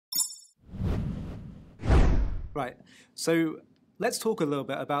Right. So let's talk a little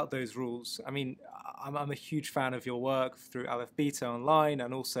bit about those rules. I mean, I'm a huge fan of your work through Aleph Beta online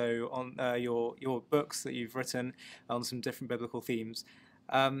and also on your books that you've written on some different biblical themes.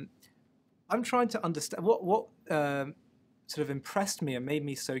 Um, I'm trying to understand what sort of impressed me and made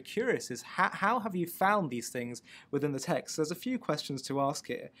me so curious is how have you found these things within the text? There's a few questions to ask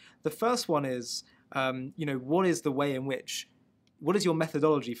here. The first one is, what is the way in which, what is your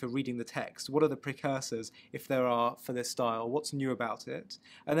methodology for reading the text? What are the precursors, if there are, for this style? What's new about it?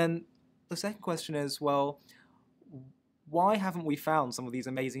 And then the second question is, well, why haven't we found some of these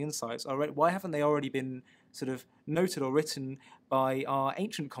amazing insights already? Why haven't they already been sort of noted or written by our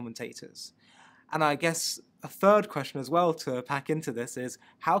ancient commentators? And I guess a third question as well to pack into this is,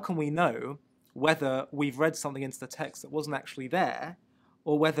 how can we know whether we've read something into the text that wasn't actually there,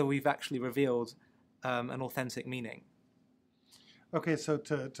 or whether we've actually revealed an authentic meaning? Okay, so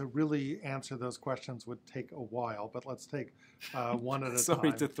to really answer those questions would take a while, but let's take one at a time.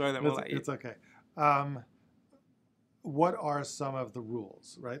 Sorry to throw them all at you. It's okay. What are some of the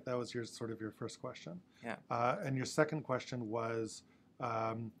rules, right? That was your first question. Yeah. And your second question was,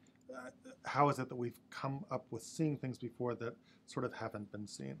 how is it that we've come up with seeing things before that sort of haven't been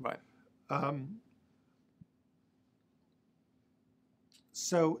seen? Right.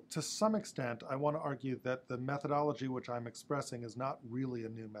 So to some extent, I want to argue that the methodology which I'm expressing is not really a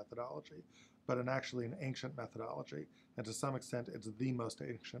new methodology, but actually an ancient methodology. And to some extent, it's the most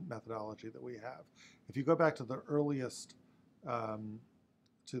ancient methodology that we have. If you go back to the earliest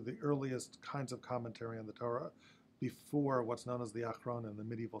kinds of commentary on the Torah, before what's known as the Achronim, the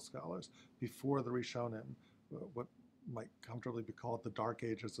medieval scholars, before the Rishonim, what might comfortably be called the Dark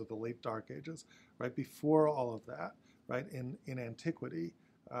Ages or the late Dark Ages, right? Before all of that, right, in antiquity,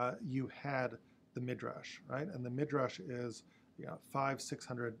 you had the Midrash, right? And the Midrash is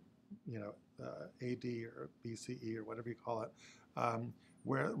 500-600 AD or BCE or whatever you call it,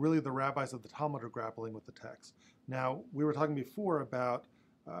 where really the rabbis of the Talmud are grappling with the text. Now, we were talking before about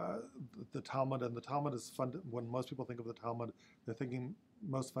the Talmud, and the Talmud is when most people think of the Talmud, they're thinking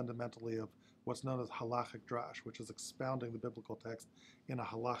most fundamentally of what's known as halachic drash, which is expounding the biblical text in a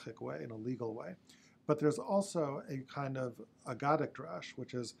halachic way, in a legal way. But there's also a kind of agadic drash,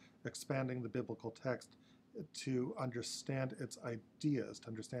 which is expanding the biblical text to understand its ideas, to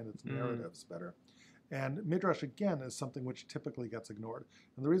understand its narratives better. And Midrash, again, is something which typically gets ignored.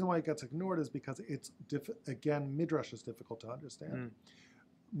 And the reason why it gets ignored is because again, Midrash is difficult to understand.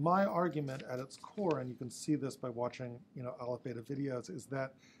 My argument at its core, and you can see this by watching Aleph Beta videos, is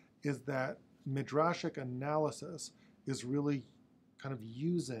that Midrashic analysis is really kind of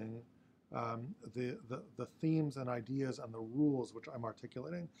using the themes and ideas and the rules which I'm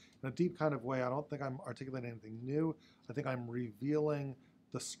articulating in a deep kind of way. I don't think I'm articulating anything new. I think I'm revealing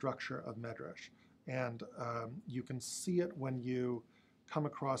the structure of Midrash. And you can see it when you come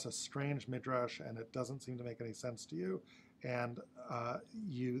across a strange Midrash and it doesn't seem to make any sense to you. And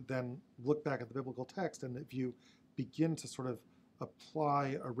you then look back at the biblical text, and if you begin to sort of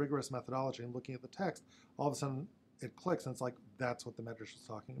apply a rigorous methodology and looking at the text, all of a sudden it clicks, and it's like, that's what the Midrash is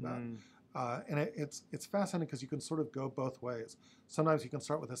talking about. And it's fascinating because you can sort of go both ways. Sometimes you can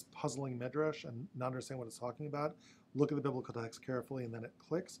start with this puzzling Midrash and not understand what it's talking about, look at the biblical text carefully, and then it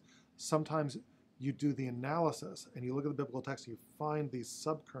clicks. Sometimes you do the analysis and you look at the biblical text, you find these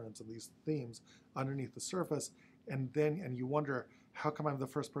subcurrents and these themes underneath the surface, and you wonder, how come I'm the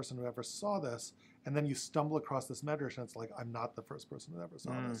first person who ever saw this? And then you stumble across this Midrash, and it's like, I'm not the first person who ever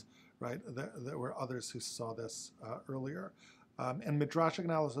saw this, right? There were others who saw this earlier. And Midrashic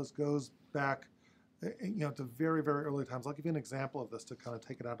analysis goes back, to very, very early times. I'll give you an example of this to kind of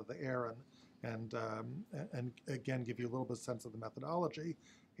take it out of the air and again give you a little bit of sense of the methodology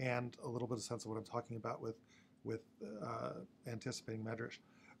and a little bit of sense of what I'm talking about with anticipating Midrash.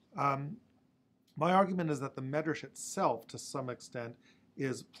 My argument is that the Midrash itself, to some extent,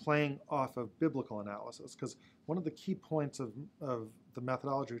 is playing off of biblical analysis, because one of the key points of the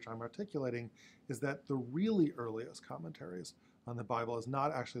methodology which I'm articulating is that the really earliest commentaries on the Bible is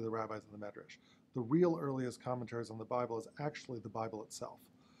not actually the rabbis in the Midrash. The real earliest commentaries on the Bible is actually the Bible itself.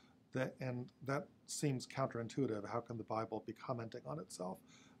 And that seems counterintuitive. How can the Bible be commenting on itself?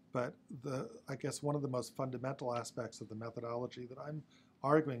 But I guess one of the most fundamental aspects of the methodology that I'm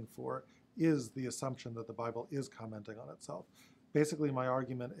arguing for is the assumption that the Bible is commenting on itself. Basically, my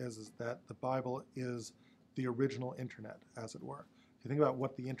argument is that the Bible is the original internet, as it were. If you think about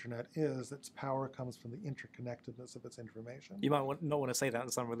what the internet is, its power comes from the interconnectedness of its information. You might not want to say that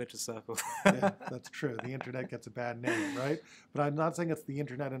in some religious circles. Yeah, that's true. The internet gets a bad name, right? But I'm not saying it's the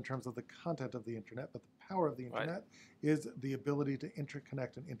internet in terms of the content of the internet, but the power of the Right. internet is the ability to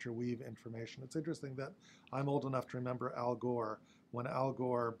interconnect and interweave information. It's interesting that I'm old enough to remember Al Gore, when Al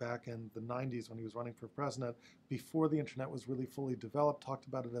Gore, back in the 90s when he was running for president, before the internet was really fully developed, talked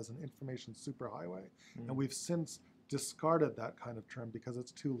about it as an information superhighway. And we've since discarded that kind of term because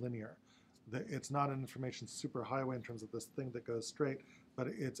it's too linear. It's not an information superhighway in terms of this thing that goes straight, but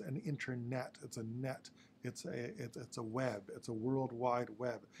it's an internet. It's a net. It's a web. It's a worldwide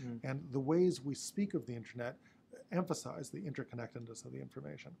web. And the ways we speak of the internet emphasize the interconnectedness of the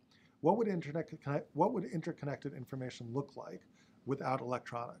information. What would interconnected information look like without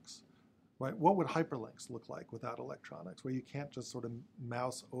electronics? Right? What would hyperlinks look like without electronics, where you can't just sort of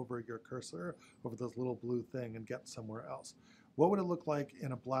mouse over your cursor over this little blue thing and get somewhere else? What would it look like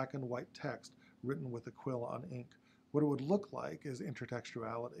in a black and white text written with a quill on ink? What it would look like is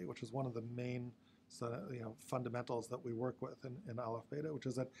intertextuality, which is one of the main fundamentals that we work with in Aleph Beta, which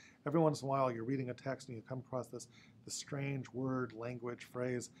is that every once in a while you're reading a text and you come across this strange word, language,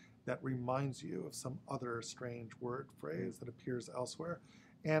 phrase that reminds you of some other strange word, phrase that appears elsewhere.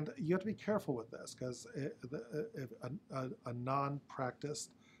 And you have to be careful with this, because if a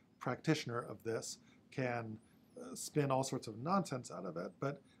non-practiced practitioner of this can spin all sorts of nonsense out of it,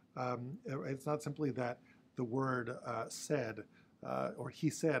 but it's not simply that the word said or he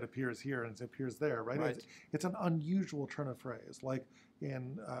said appears here and it appears there, right? Right. It's an unusual turn of phrase. Like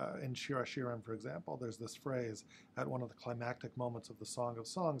in Shir HaShirim, for example, there's this phrase at one of the climactic moments of the Song of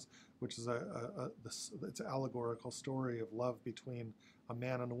Songs, which is it's an allegorical story of love between a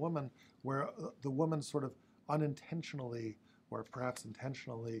man and a woman, where the woman sort of unintentionally, or perhaps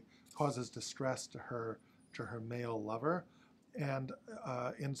intentionally, causes distress to her male lover. And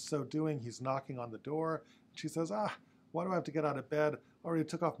in so doing, he's knocking on the door. She says, why do I have to get out of bed? I already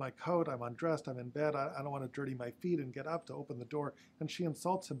took off my coat. I'm undressed. I'm in bed. I don't want to dirty my feet and get up to open the door. And she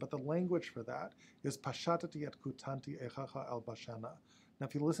insults him. But the language for that is pashatati et kutanti echacha al bashana. Now,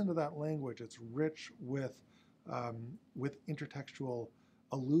 if you listen to that language, it's rich with intertextual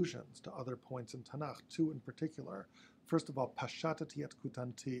allusions to other points in Tanakh, two in particular. First of all, pashatati et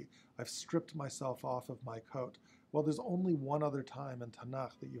kutanti. I've stripped myself off of my coat. Well, there's only one other time in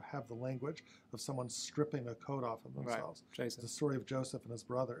Tanakh that you have the language of someone stripping a coat off of themselves. Right. It's the story of Joseph and his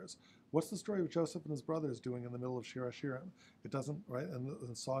brothers. What's the story of Joseph and his brothers doing in the middle of Shir HaShirim? It doesn't, right, in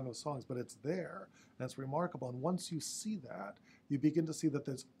the Song of Songs, but it's there, and it's remarkable. And once you see that, you begin to see that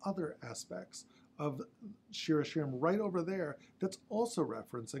there's other aspects of Shir HaShirim right over there that's also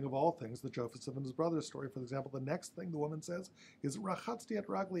referencing, of all things, the Joseph and his brothers story. For example, the next thing the woman says is, Rachatzti et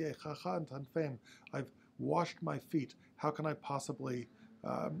ragli echacha and tanfem. I've washed my feet. How can I possibly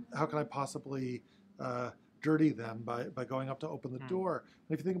dirty them by going up to open the door?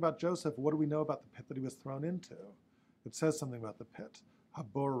 And if you think about Joseph, what do we know about the pit that he was thrown into? It says something about the pit.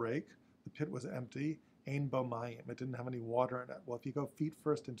 Habor reik, the pit was empty. Ein bo mayim, it didn't have any water in it. Well, if you go feet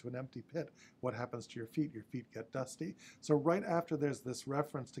first into an empty pit, what happens to your feet? Your feet get dusty. So right after there's this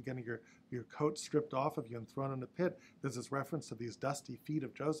reference to getting your coat stripped off of you and thrown in a pit, there's this reference to these dusty feet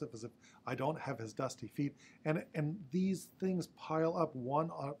of Joseph, as if I don't have his dusty feet. And these things pile up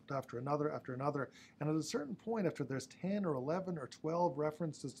one after another. And at a certain point, after there's 10 or 11 or 12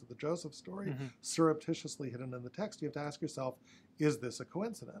 references to the Joseph story surreptitiously hidden in the text, you have to ask yourself, is this a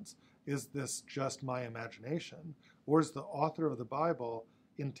coincidence? Is this just my imagination? Or is the author of the Bible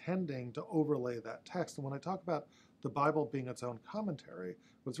intending to overlay that text? And when I talk about the Bible being its own commentary,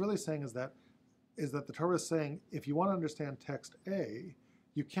 what it's really saying is that the Torah is saying, if you want to understand text A,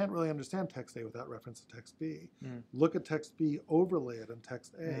 you can't really understand text A without reference to text B. Look at text B, overlay it in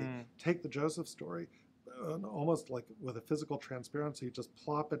text A, take the Joseph story, almost like with a physical transparency, just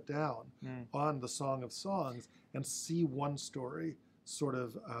plop it down on the Song of Songs and see one story sort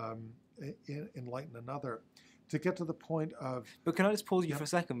of enlighten another, to get to the point of... But can I just pause you for a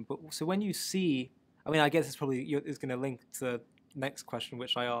second? But so when you see, I mean, I guess it's probably is going to link to the next question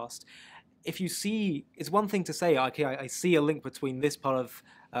which I asked. If you see, it's one thing to say, okay, I see a link between this part of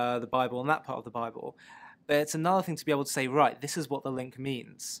the Bible and that part of the Bible, but it's another thing to be able to say, right, this is what the link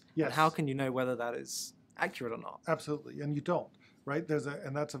means. Yes. And how can you know whether that is accurate or not? Absolutely, and you don't. Right?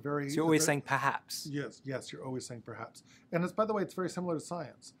 And that's a very... So you're always saying perhaps. Yes, you're always saying perhaps. And it's, by the way, it's very similar to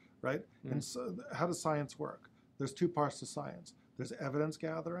science, right? And so how does science work? There's two parts to science. There's evidence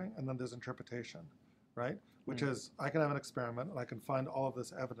gathering, and then there's interpretation, right? Which is, I can have an experiment, and I can find all of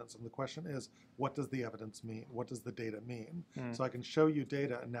this evidence, and the question is, what does the evidence mean? What does the data mean? So I can show you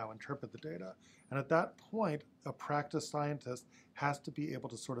data and now interpret the data. And at that point, a practiced scientist has to be able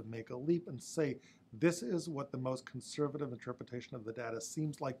to sort of make a leap and say, this is what the most conservative interpretation of the data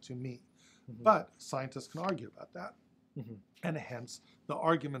seems like to me. But scientists can argue about that. Mm-hmm. And hence the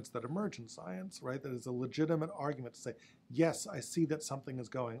arguments that emerge in science, right? That is a legitimate argument to say, yes, I see that something is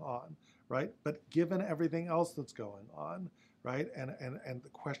going on, right? But given everything else that's going on, right? And the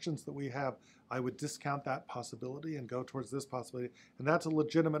questions that we have, I would discount that possibility and go towards this possibility. And that's a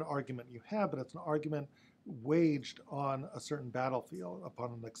legitimate argument you have, but it's an argument waged on a certain battlefield,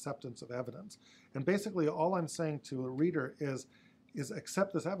 upon an acceptance of evidence. And basically all I'm saying to a reader is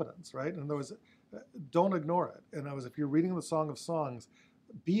accept this evidence, right? In other words, don't ignore it. In other words, if you're reading the Song of Songs,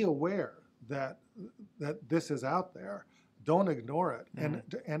 be aware that this is out there. Don't ignore it,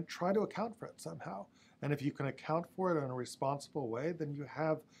 and try to account for it somehow. And if you can account for it in a responsible way, then you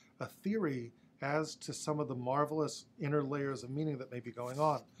have a theory as to some of the marvelous inner layers of meaning that may be going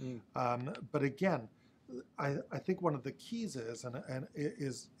on. But again, I think one of the keys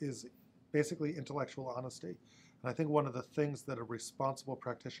is basically intellectual honesty. And I think one of the things that a responsible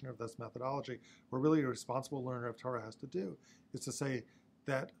practitioner of this methodology, or really a responsible learner of Torah, has to do is to say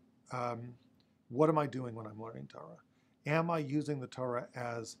that, what am I doing when I'm learning Torah? Am I using the Torah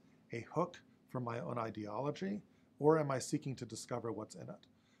as a hook for my own ideology, or am I seeking to discover what's in it?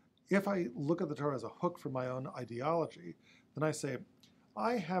 If I look at the Torah as a hook for my own ideology, then I say,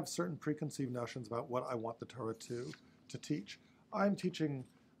 I have certain preconceived notions about what I want the Torah to teach. I'm teaching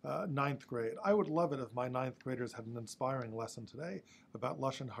ninth grade. I would love it if my ninth graders had an inspiring lesson today about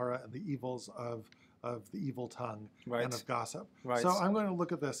Lashon Hara and the evils of the evil tongue and of gossip. So I'm going to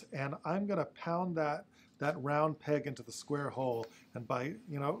look at this and I'm going to pound that round peg into the square hole, and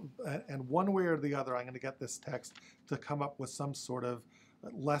and one way or the other, I'm going to get this text to come up with some sort of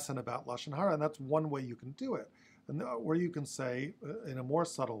lesson about Lashon Hara, and that's one way you can do it. And where you can say, in a more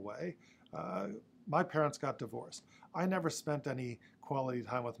subtle way, my parents got divorced. I never spent any quality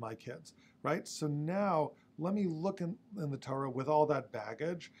time with my kids, right? So now let me look in the Torah with all that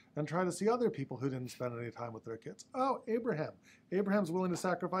baggage and try to see other people who didn't spend any time with their kids. Oh, Abraham. Abraham's willing to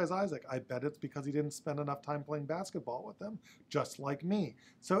sacrifice Isaac. I bet it's because he didn't spend enough time playing basketball with them, just like me.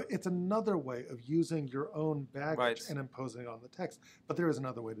 So it's another way of using your own baggage and imposing it on the text. But there is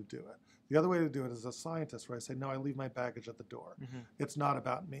another way to do it. The other way to do it is as a scientist, where I say, no, I leave my baggage at the door. It's not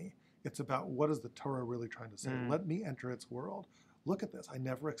about me. It's about what is the Torah really trying to say. Let me enter its world. Look at this. I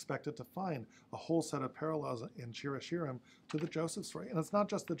never expected to find a whole set of parallels in Shir HaShirim to the Joseph story. And it's not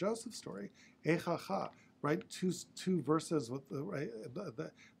just the Joseph story. Echacha, right? Two verses with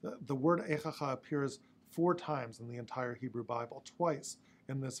the word Echacha appears 4 times in the entire Hebrew Bible, twice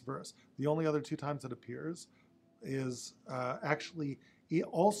in this verse. The only other 2 times it appears is actually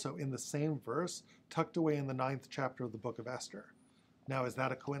also in the same verse, tucked away in the 9th chapter of the book of Esther. Now, is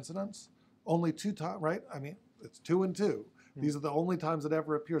that a coincidence? Only 2 times, right? I mean, it's 2 and 2. These are the only times it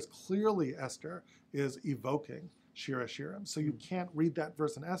ever appears. Clearly, Esther is evoking Shir HaShirim. So you can't read that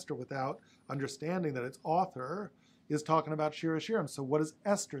verse in Esther without understanding that its author is talking about Shir HaShirim. So what is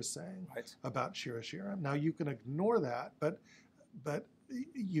Esther saying about Shir HaShirim? Now, you can ignore that, but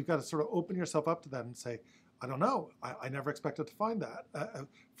you've got to sort of open yourself up to that and say, I don't know. I never expected to find that.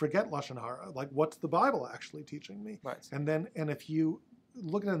 Forget Lashon Hara. Like, what's the Bible actually teaching me? And if you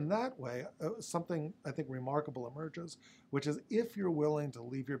look at it in that way, something I think remarkable emerges, which is if you're willing to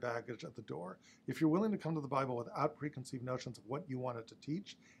leave your baggage at the door, if you're willing to come to the Bible without preconceived notions of what you want it to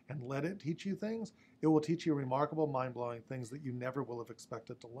teach and let it teach you things, it will teach you remarkable, mind-blowing things that you never will have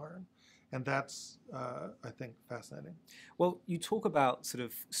expected to learn. And that's, I think, fascinating. Well, you talk about sort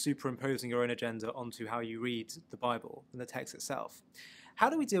of superimposing your own agenda onto how you read the Bible and the text itself. How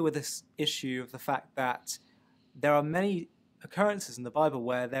do we deal with this issue of the fact that there are many occurrences in the Bible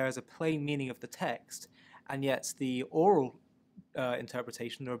where there is a plain meaning of the text, and yet the oral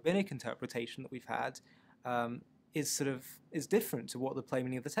interpretation, the rabbinic interpretation that we've had, is different to what the plain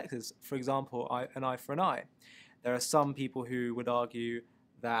meaning of the text is? For example, an eye for an eye. There are some people who would argue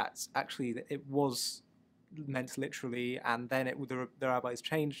that actually it was meant literally, and then the rabbis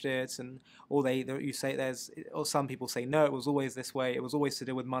changed it, or some people say no, it was always this way. It was always to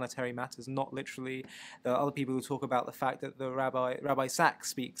do with monetary matters, not literally. There are other people who talk about the fact that the Rabbi Sachs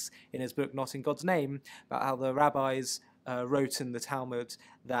speaks in his book Not in God's Name about how the rabbis wrote in the Talmud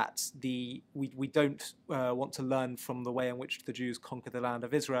that we don't want to learn from the way in which the Jews conquered the land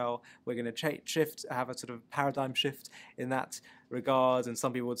of Israel. We're going to have a sort of paradigm shift in that regard. And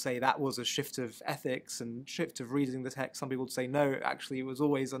some people would say that was a shift of ethics and shift of reading the text. Some people would say no, actually it was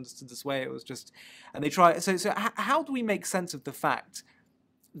always understood this way. It was just, and they try. So how do we make sense of the fact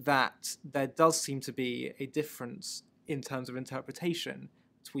that there does seem to be a difference in terms of interpretation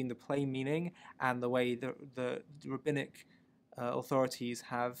between the plain meaning and the way the rabbinic authorities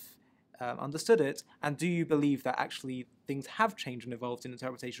have understood it? And do you believe that actually things have changed and evolved in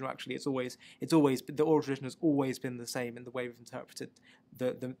interpretation, or actually it's always the oral tradition has always been the same in the way we've interpreted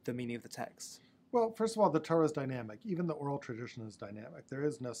the meaning of the text? Well, first of all, the Torah is dynamic. Even the oral tradition is dynamic. There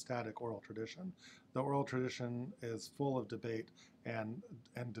is no static oral tradition. The oral tradition is full of debate and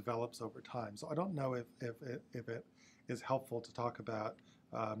develops over time. So I don't know if it is helpful to talk about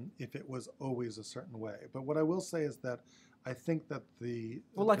if it was always a certain way. But what I will say is that I think that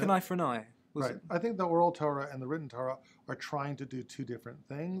an eye for an eye. Right. I think the oral Torah and the written Torah are trying to do two different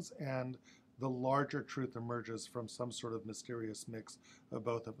things, and the larger truth emerges from some sort of mysterious mix of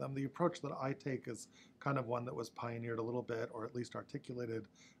both of them. The approach that I take is kind of one that was pioneered a little bit, or at least articulated,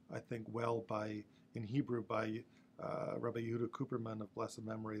 I think, well in Hebrew by Rabbi Yehuda Cooperman of blessed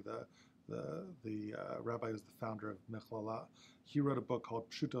memory, the rabbi who's the founder of Michlala. He wrote a book called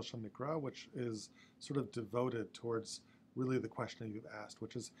Pshuto Shel Mikra, which is sort of devoted towards really the question you've asked,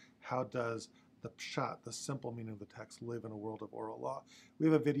 which is how does the pshat, the simple meaning of the text, live in a world of oral law? We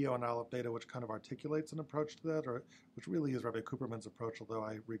have a video on Aleph Beta which kind of articulates an approach to that, or which really is Rabbi Cooperman's approach, although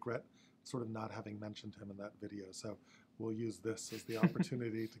I regret sort of not having mentioned him in that video. So we'll use this as the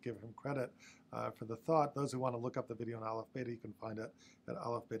opportunity to give him credit for the thought. Those who want to look up the video on Aleph Beta, you can find it at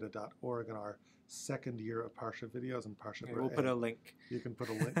alephbeta.org in our second year of Parsha videos and Parsha. Yeah, we'll put a link. You can put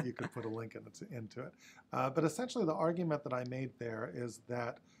a link. You can put a link into it. But essentially, the argument that I made there is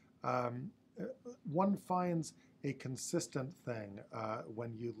that one finds a consistent thing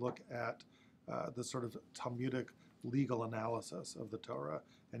when you look at the sort of Talmudic legal analysis of the Torah,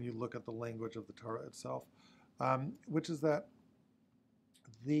 and you look at the language of the Torah itself, which is that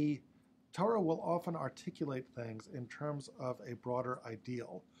the Torah will often articulate things in terms of a broader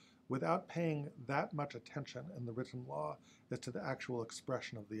ideal without paying that much attention in the written law as to the actual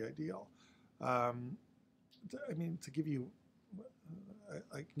expression of the ideal. I mean, to give you,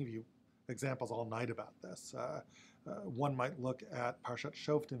 I can give you examples all night about this. One might look at Parshat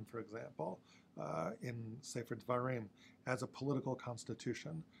Shoftim, for example, in Sefer Dvarim, as a political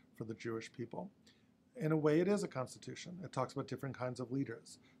constitution for the Jewish people. In a way, it is a constitution. It talks about different kinds of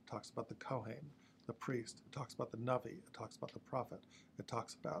leaders. It talks about the Kohen, the priest. It talks about the Navi. It talks about the prophet. It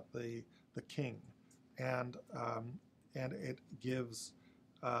talks about the king, and it gives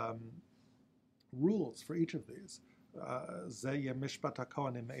rules for each of these. These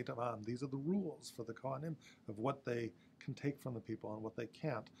are the rules for the Kohanim of what they can take from the people and what they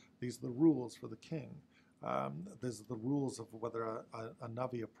can't. These are the rules for the king. These are the rules of whether a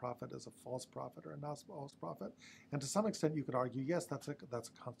Navi, a prophet, is a false prophet or a not false prophet. And to some extent, you could argue, yes, that's a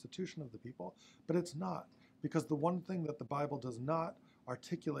constitution of the people, but it's not. Because the one thing that the Bible does not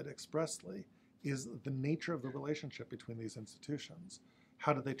articulate expressly is the nature of the relationship between these institutions.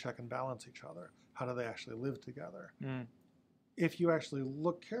 How do they check and balance each other? How do they actually live together? If you actually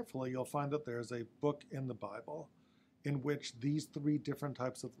look carefully, you'll find that there's a book in the Bible in which these three different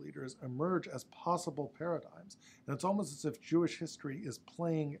types of leaders emerge as possible paradigms. And it's almost as if Jewish history is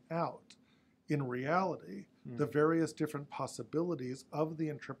playing out in reality the various different possibilities of the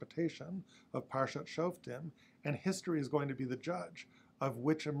interpretation of Parshat Shoftim, and history is going to be the judge of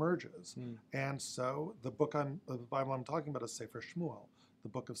which emerges. And so the Bible I'm talking about is Sefer Shmuel, the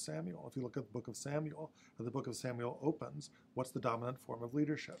book of Samuel. If you look at the book of Samuel, and the book of Samuel opens, what's the dominant form of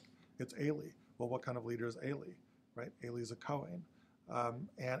leadership? It's Eli. Well, what kind of leader is Eli? Right? Eli's a Kohen.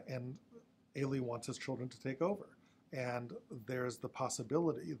 And Eli wants his children to take over. And there's the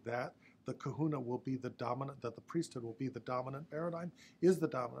possibility that the kahuna will be the dominant, that the priesthood will be the dominant paradigm, is the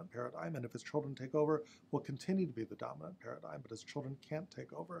dominant paradigm, and if his children take over, will continue to be the dominant paradigm, but his children can't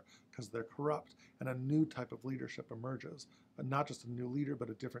take over because they're corrupt, and a new type of leadership emerges. Not just a new leader, but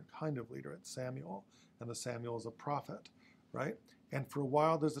a different kind of leader. It's Samuel, and the Samuel is a prophet, right? And for a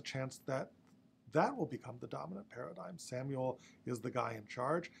while, there's a chance that that will become the dominant paradigm. Samuel is the guy in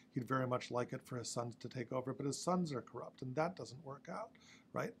charge. He'd very much like it for his sons to take over, but his sons are corrupt, and that doesn't work out,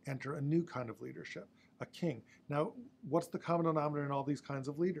 right? Enter a new kind of leadership, a king. Now, what's the common denominator in all these kinds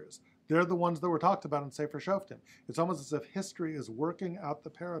of leaders? They're the ones that were talked about in Sefer Shoftim. It's almost as if history is working out the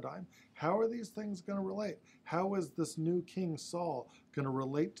paradigm. How are these things going to relate? How is this new king, Saul, going to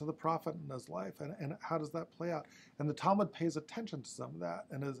relate to the prophet in his life? And how does that play out? And the Talmud pays attention to some of that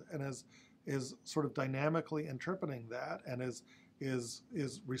and is sort of dynamically interpreting that, and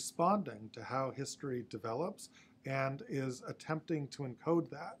is responding to how history develops, and is attempting to encode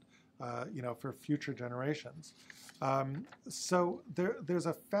that, for future generations. So there's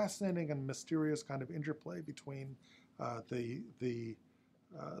a fascinating and mysterious kind of interplay between the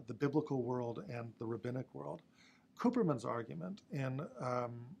biblical world and the rabbinic world. Cooperman's argument in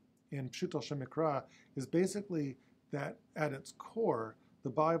Pshuto Shel Mikra is basically that at its core, the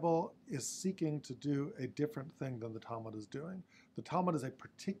Bible is seeking to do a different thing than the Talmud is doing. The Talmud is a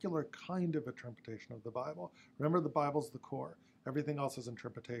particular kind of interpretation of the Bible. Remember, the Bible's the core. Everything else is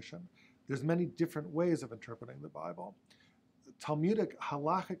interpretation. There's many different ways of interpreting the Bible. Talmudic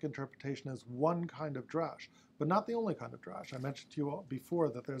halachic interpretation is one kind of drash, but not the only kind of drash. I mentioned to you all before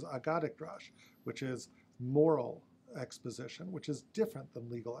that there's agadic drash, which is moral exposition, which is different than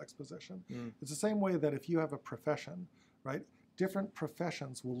legal exposition. It's the same way that if you have a profession, right, different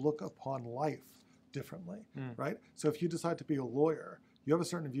professions will look upon life differently, right? So if you decide to be a lawyer, you have a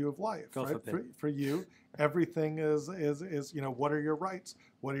certain view of life, right? For you, everything is, what are your rights?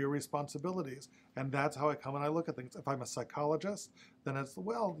 What are your responsibilities? And that's how I come and I look at things. If I'm a psychologist, then it's,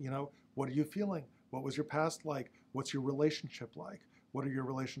 well, what are you feeling? What was your past like? What's your relationship like? What are your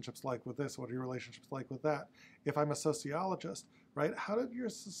relationships like with this? What are your relationships like with that? If I'm a sociologist, right, how did your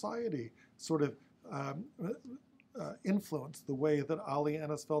society sort of influence the way that Ollie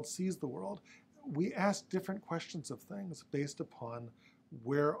Ennisfeld sees the world? We ask different questions of things based upon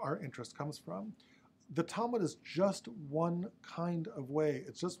where our interest comes from. The Talmud is just one kind of way.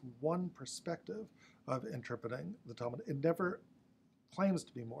 It's just one perspective of interpreting the Talmud. It never claims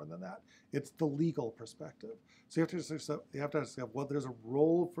to be more than that. It's the legal perspective. So you have to ask yourself, well, there's a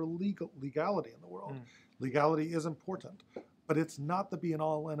role for legality in the world. Legality is important, but it's not the be and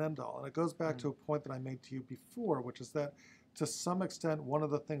all and end all. And it goes back to a point that I made to you before, which is that to some extent, one of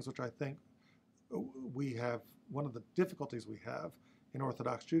the things which I think we have, one of the difficulties we have in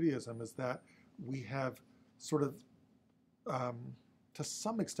Orthodox Judaism is that we have sort of, to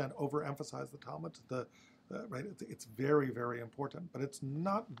some extent, overemphasized the Talmud. Right, it's very, very important, but it's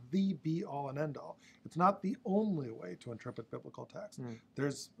not the be-all and end-all. It's not the only way to interpret biblical text.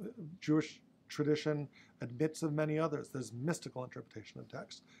 There's Jewish tradition admits of many others. There's mystical interpretation of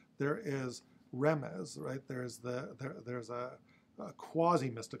text. There is remez, right? There's a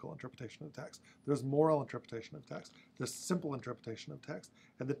quasi-mystical interpretation of text. There's moral interpretation of text. There's simple interpretation of text.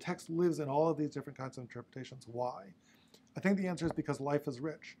 And the text lives in all of these different kinds of interpretations. Why? I think the answer is because life is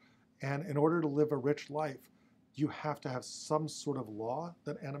rich. And in order to live a rich life, you have to have some sort of law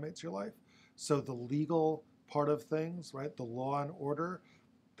that animates your life. So the legal part of things, right, the law and order,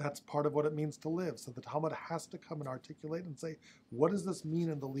 that's part of what it means to live. So the Talmud has to come and articulate and say, what does this mean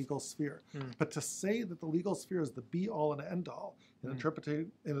in the legal sphere? But to say that the legal sphere is the be-all and end-all in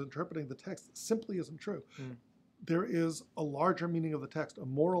interpreting the text simply isn't true. There is a larger meaning of the text, a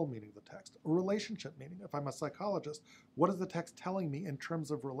moral meaning of the text, a relationship meaning. If I'm a psychologist, what is the text telling me in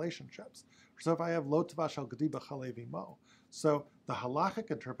terms of relationships? So if I have lo tavash al gedi b'chalev imo, so the halachic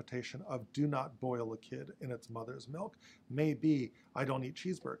interpretation of do not boil a kid in its mother's milk may be I don't eat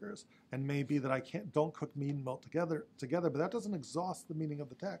cheeseburgers, and may be that I don't cook meat and milk together, but that doesn't exhaust the meaning of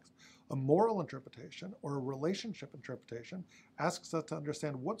the text. A moral interpretation or a relationship interpretation asks us to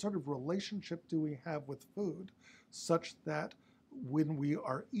understand what sort of relationship do we have with food, such that when we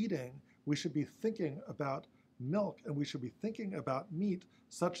are eating, we should be thinking about milk and we should be thinking about meat,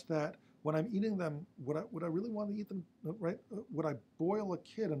 such that when I'm eating them, would I really want to eat them, right? Would I boil a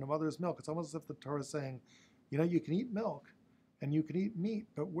kid in a mother's milk? It's almost as if the Torah is saying, you can eat milk and you can eat meat,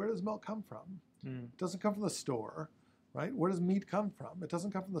 but where does milk come from? It doesn't come from the store, right? Where does meat come from? It doesn't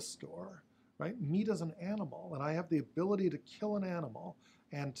come from the store, right? Meat is an animal, and I have the ability to kill an animal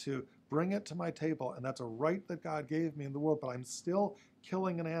and to bring it to my table, and that's a right that God gave me in the world, but I'm still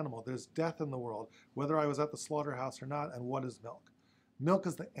killing an animal. There's death in the world, whether I was at the slaughterhouse or not, and what is milk? Milk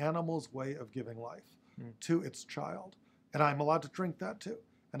is the animal's way of giving life to its child, and I'm allowed to drink that too,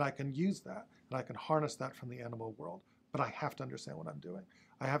 and I can use that, and I can harness that from the animal world, but I have to understand what I'm doing.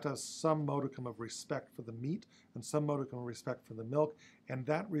 I have to have some modicum of respect for the meat and some modicum of respect for the milk, and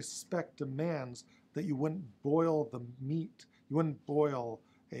that respect demands that you wouldn't boil the meat, you wouldn't boil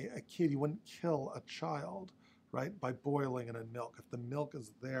a kid, you wouldn't kill a child, right, by boiling it in milk. If the milk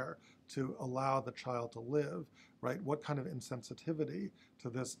is there to allow the child to live, right, what kind of insensitivity to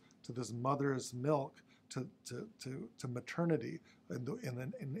this mother's milk, to maternity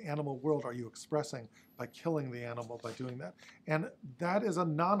in the animal world are you expressing by killing the animal, by doing that? And that is a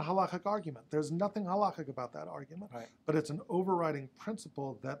non-halachic argument. There's nothing halachic about that argument, right, but it's an overriding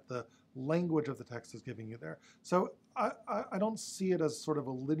principle that the language of the text is giving you there. So I don't see it as sort of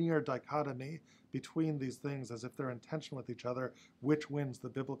a linear dichotomy between these things as if they're in tension with each other, which wins, the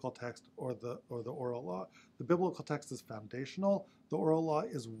biblical text or the oral law. The biblical text is foundational. The oral law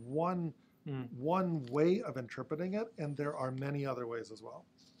is one way of interpreting it, and there are many other ways as well.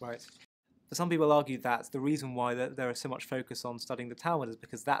 Right. Some people argue that the reason why there is so much focus on studying the Talmud is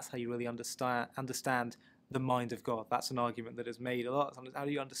because that's how you really understand the mind of God. That's an argument that is made a lot. How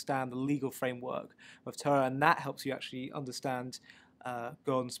do you understand the legal framework of Torah? And that helps you actually understand God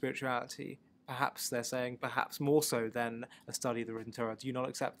and spirituality, perhaps they're saying perhaps more so than a study of the written Torah. Do you not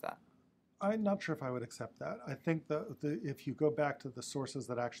accept that? I'm not sure if I would accept that. I think that if you go back to the sources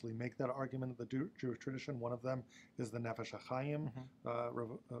that actually make that argument in the Jewish tradition, one of them is the Nefesh HaChaim, Rav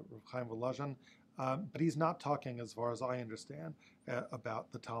Chaim Volozhin. But he's not talking, as far as I understand,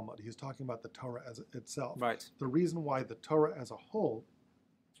 about the Talmud. He's talking about the Torah as itself. Right. The reason why the Torah as a whole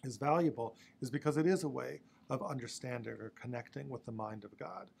is valuable is because it is a way of understanding or connecting with the mind of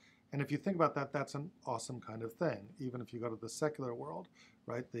God. And if you think about that, that's an awesome kind of thing. Even if you go to the secular world,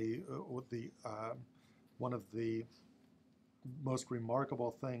 right? One of the most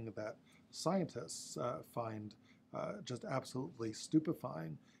remarkable thing that scientists find just absolutely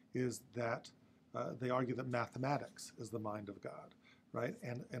stupefying is that they argue that mathematics is the mind of God, right?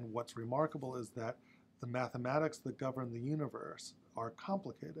 And what's remarkable is that the mathematics that govern the universe are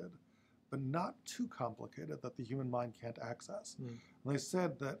complicated, but not too complicated that the human mind can't access. And they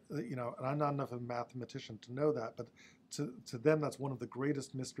said that, and I'm not enough of a mathematician to know that, but to them that's one of the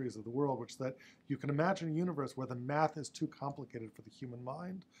greatest mysteries of the world, which is that you can imagine a universe where the math is too complicated for the human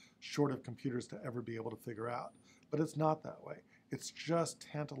mind, short of computers to ever be able to figure out. But it's not that way. It's just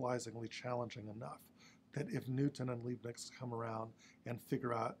tantalizingly challenging enough that if Newton and Leibniz come around and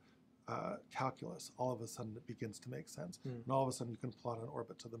figure out calculus, all of a sudden it begins to make sense. And all of a sudden you can plot an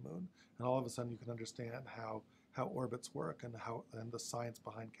orbit to the moon. And all of a sudden you can understand how orbits work and the science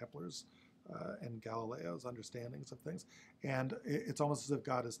behind Kepler's and Galileo's understandings of things. And it's almost as if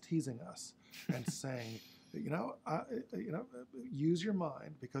God is teasing us and saying, use your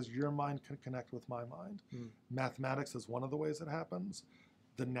mind because your mind can connect with my mind. Mathematics is one of the ways it happens.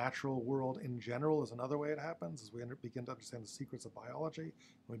 The natural world in general is another way it happens as we begin to understand the secrets of biology,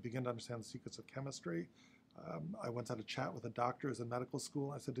 and we begin to understand the secrets of chemistry. I once had a chat with a doctor who's in medical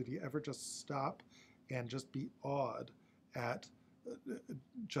school. I said, did he ever just stop and just be awed at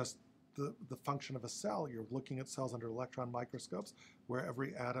just the function of a cell? You're looking at cells under electron microscopes where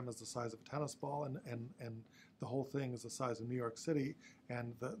every atom is the size of a tennis ball and the whole thing is the size of New York City,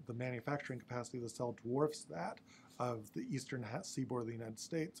 and the manufacturing capacity of the cell dwarfs that of the eastern seaboard of the United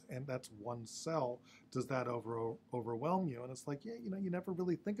States, and that's one cell. Does that overwhelm you? And it's like, you never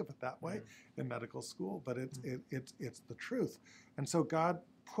really think of it that way in medical school, but it's the truth. And so God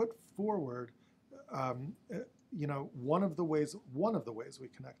put forward one of the ways we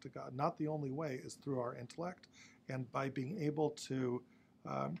connect to God, not the only way, is through our intellect and by being able to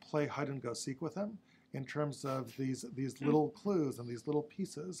play hide and go seek with him in terms of these little clues and these little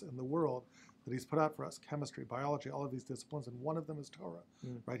pieces in the world that he's put out for us: chemistry, biology, all of these disciplines, and one of them is Torah,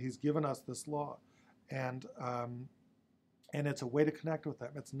 right? He's given us this law, and it's a way to connect with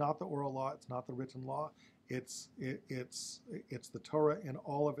them. It's not the oral law, it's not the written law. It's the Torah in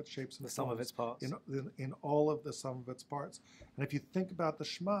all of its shapes and the sum of its parts. In all of the sum of its parts. And if you think about the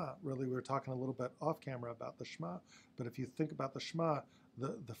Shema, really, we were talking a little bit off camera about the Shema, but if you think about the Shema,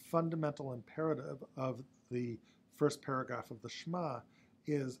 the fundamental imperative of the first paragraph of the Shema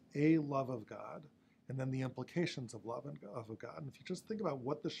is a love of God, and then the implications of love of God. And if you just think about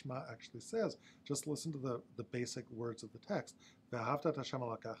what the Shema actually says, just listen to the basic words of the text. V'ahavta et Hashem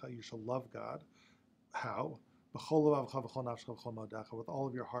Elokecha, you shall love God. How? With all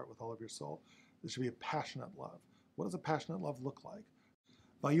of your heart, with all of your soul. There should be a passionate love. What does a passionate love look like?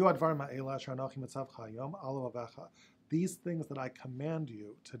 These things that I command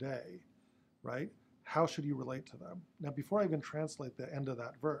you today, right? How should you relate to them? Now, before I even translate the end of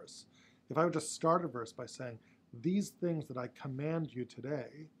that verse, if I would just start a verse by saying, these things that I command you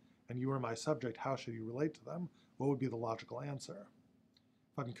today, and you are my subject, how should you relate to them? What would be the logical answer?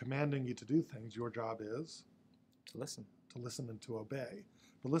 If I'm commanding you to do things, your job is to listen. To listen and to obey.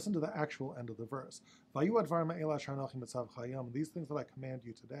 But listen to the actual end of the verse. These things that I command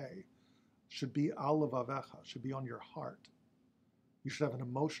you today should be al levavecha, should be on your heart. You should have an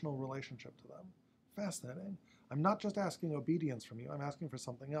emotional relationship to them. Fascinating. I'm not just asking obedience from you, I'm asking for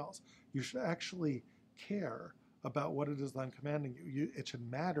something else. You should actually care about what it is that I'm commanding you. It should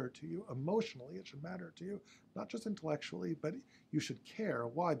matter to you emotionally, it should matter to you, not just intellectually, but you should care.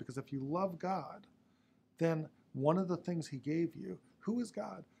 Why? Because if you love God, then one of the things he gave you, who is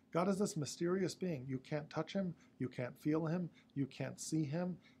God? God is this mysterious being. You can't touch him, you can't feel him, you can't see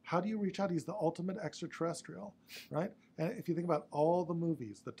him. How do you reach out? He's the ultimate extraterrestrial, right? And if you think about all the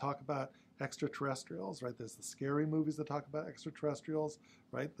movies that talk about extraterrestrials, right? There's the scary movies that talk about extraterrestrials,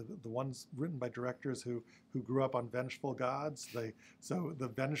 right? The ones written by directors who grew up on vengeful gods. So the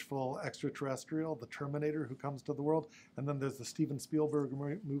vengeful extraterrestrial, the Terminator who comes to the world, and then there's the Steven Spielberg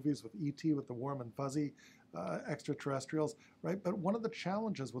movies with E.T., with the warm and fuzzy extraterrestrials, right? But one of the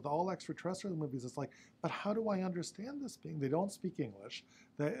challenges with all extraterrestrial movies is like, but how do I understand this being? They don't speak English.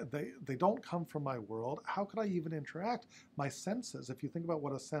 They don't come from my world. How could I even interact? My senses, if you think about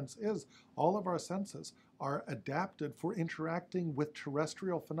what a sense is, all of our senses are adapted for interacting with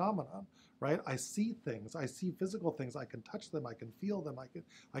terrestrial phenomena, right? I see things, I see physical things, I can touch them, I can feel them,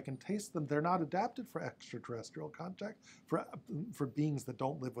 I can taste them. They're not adapted for extraterrestrial contact, for beings that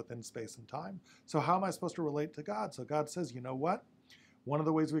don't live within space and time. So how am I supposed to relate to God? So God says, you know what? One of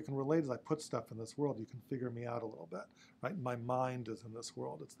the ways we can relate is I put stuff in this world. You can figure me out a little bit, right? My mind is in this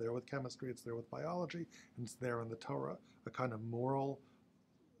world. It's there with chemistry, it's there with biology, and it's there in the Torah, a kind of moral,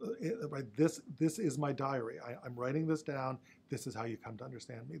 right? This is my diary. I'm writing this down. This is how you come to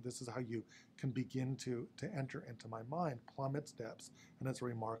understand me. This is how you can begin to enter into my mind, plumb its depths. And it's a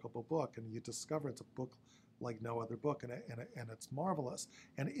remarkable book. And you discover it's a book like no other book, and it's marvelous.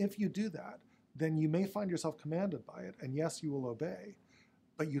 And if you do that, then you may find yourself commanded by it. And yes, you will obey,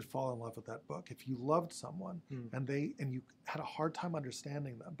 but you'd fall in love with that book. If you loved someone and you had a hard time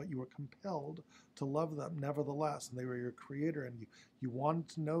understanding them, but you were compelled to love them nevertheless, and they were your creator, and you wanted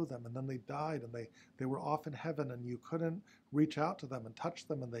to know them, and then they died, and they were off in heaven, and you couldn't reach out to them and touch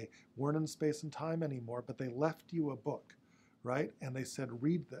them, and they weren't in space and time anymore, but they left you a book, right? And they said,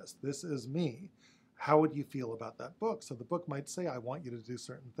 read this. This is me. How would you feel about that book? So the book might say, I want you to do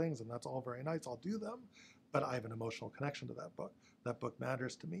certain things, and that's all very nice. I'll do them, but I have an emotional connection to that book. That book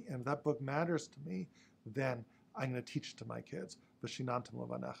matters to me. And if that book matters to me, then I'm going to teach it to my kids. I'm going to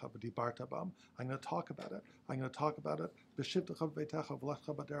talk about it. I'm going to talk about it. I'm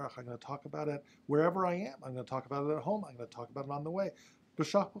going to talk about it wherever I am. I'm going to talk about it at home. I'm going to talk about it on the way. I'm going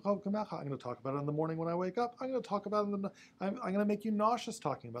to talk about it in the morning when I wake up. I'm going to talk about it. I'm going to make you nauseous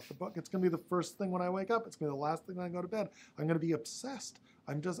talking about the book. It's going to be the first thing when I wake up. It's going to be the last thing when I go to bed. I'm going to be obsessed.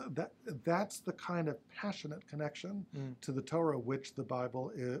 That's the kind of passionate connection to the Torah which the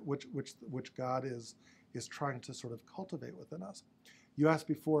Bible is, which God is trying to sort of cultivate within us. You asked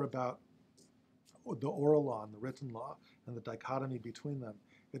before about the oral law and the written law and the dichotomy between them.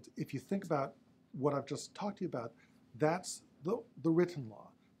 If you think about what I've just talked to you about, that's the written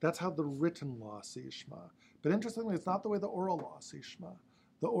law. That's how the written law sees Shema. But interestingly, it's not the way the oral law sees Shema.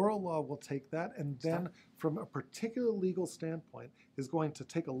 The oral law will take that and then, from a particular legal standpoint, is going to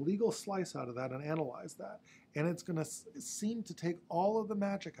take a legal slice out of that and analyze that. And it's going to seem to take all of the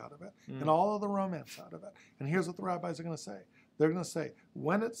magic out of it and all of the romance out of it. And here's what the rabbis are going to say. They're going to say,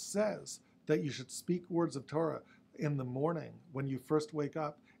 when it says that you should speak words of Torah in the morning when you first wake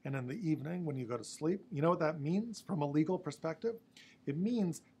up and in the evening when you go to sleep, you know what that means from a legal perspective? It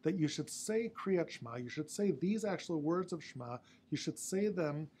means that you should say Kriyat Shema, you should say these actual words of Shema, you should say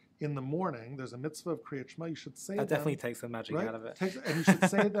them in the morning. There's a mitzvah of Kriyat Shema, you should say them. That definitely takes the magic out of it. And you should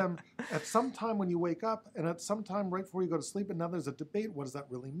say them at some time when you wake up and at some time right before you go to sleep. And now there's a debate, what does that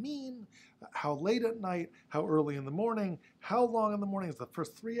really mean? How late at night? How early in the morning? How long in the morning? Is the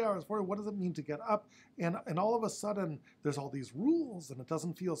first 3 hours? What does it mean to get up? And all of a sudden, there's all these rules and it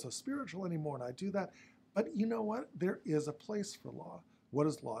doesn't feel so spiritual anymore, and I do that. But you know what? There is a place for law. What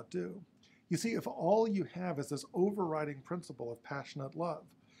does law do? You see, if all you have is this overriding principle of passionate love,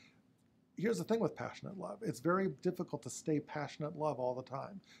 here's the thing with passionate love. It's very difficult to stay passionate love all the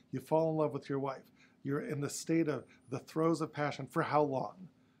time. You fall in love with your wife. You're in the state of the throes of passion for how long?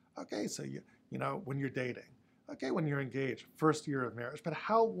 Okay, so you know, when you're dating. Okay, when you're engaged, first year of marriage. But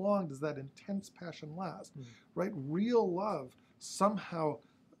how long does that intense passion last? Right? Real love somehow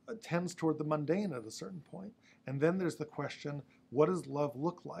tends toward the mundane at a certain point. And then there's the question, what does love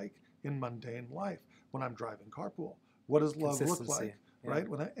look like in mundane life? When I'm driving carpool, what does love look like? Yeah. Right?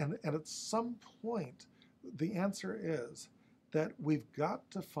 And at some point, the answer is that we've got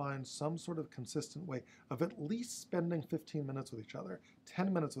to find some sort of consistent way of at least spending 15 minutes with each other,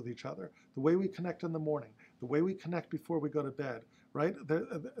 10 minutes with each other, the way we connect in the morning, the way we connect before we go to bed, right?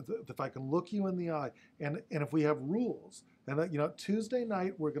 If I can look you in the eye, and if we have rules, and that, you know, Tuesday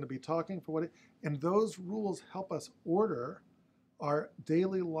night we're going to be talking for and those rules help us order our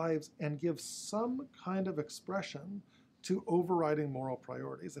daily lives and give some kind of expression to overriding moral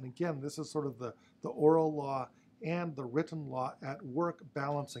priorities. And again, this is sort of the oral law and the written law at work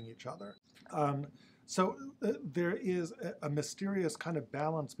balancing each other. So there is a mysterious kind of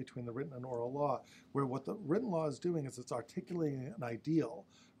balance between the written and oral law, where what the written law is doing is it's articulating an ideal,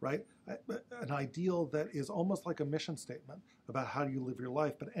 right? An ideal that is almost like a mission statement about how you live your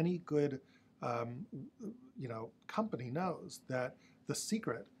life. But any good company knows that the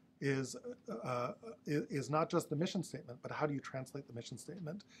secret is not just the mission statement, but how do you translate the mission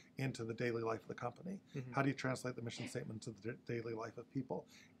statement into the daily life of the company? Mm-hmm. How do you translate the mission statement to the daily life of people?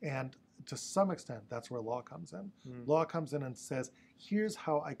 And to some extent, that's where law comes in. Law comes in and says, here's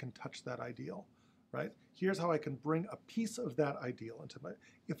how I can touch that ideal, right? Here's how I can bring a piece of that ideal into my,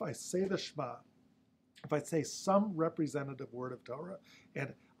 if I say the Shema, if I say some representative word of Torah,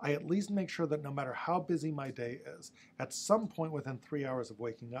 and I at least make sure that no matter how busy my day is, at some point within 3 hours of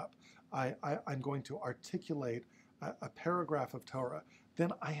waking up, I'm going to articulate a paragraph of Torah,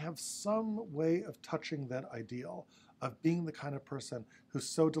 then I have some way of touching that ideal of being the kind of person who's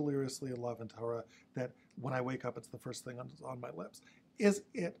so deliriously in love in Torah that when I wake up, it's the first thing on my lips. Is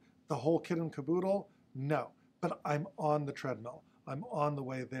it the whole kit and caboodle? No, but I'm on the treadmill. I'm on the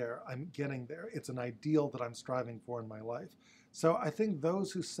way there. I'm getting there. It's an ideal that I'm striving for in my life. So I think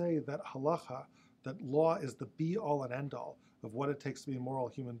those who say that halacha, that law is the be-all and end-all of what it takes to be a moral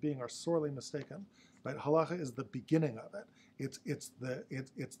human being are sorely mistaken. Right? Halacha is the beginning of it. It's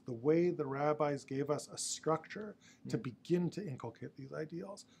the way the rabbis gave us a structure to begin to inculcate these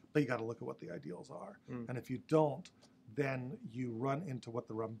ideals. But you got to look at what the ideals are. And if you don't, then you run into what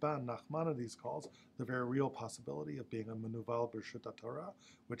the Ramban Nachmanides calls the very real possibility of being a menuval b'rshut Torah,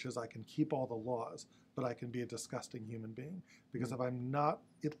 which is I can keep all the laws, but I can be a disgusting human being. Because if I'm not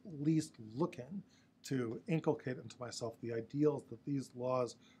at least looking to inculcate into myself the ideals that these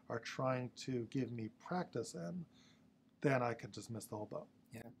laws are trying to give me practice in, then I can just miss the whole boat.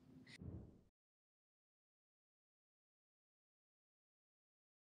 Yeah.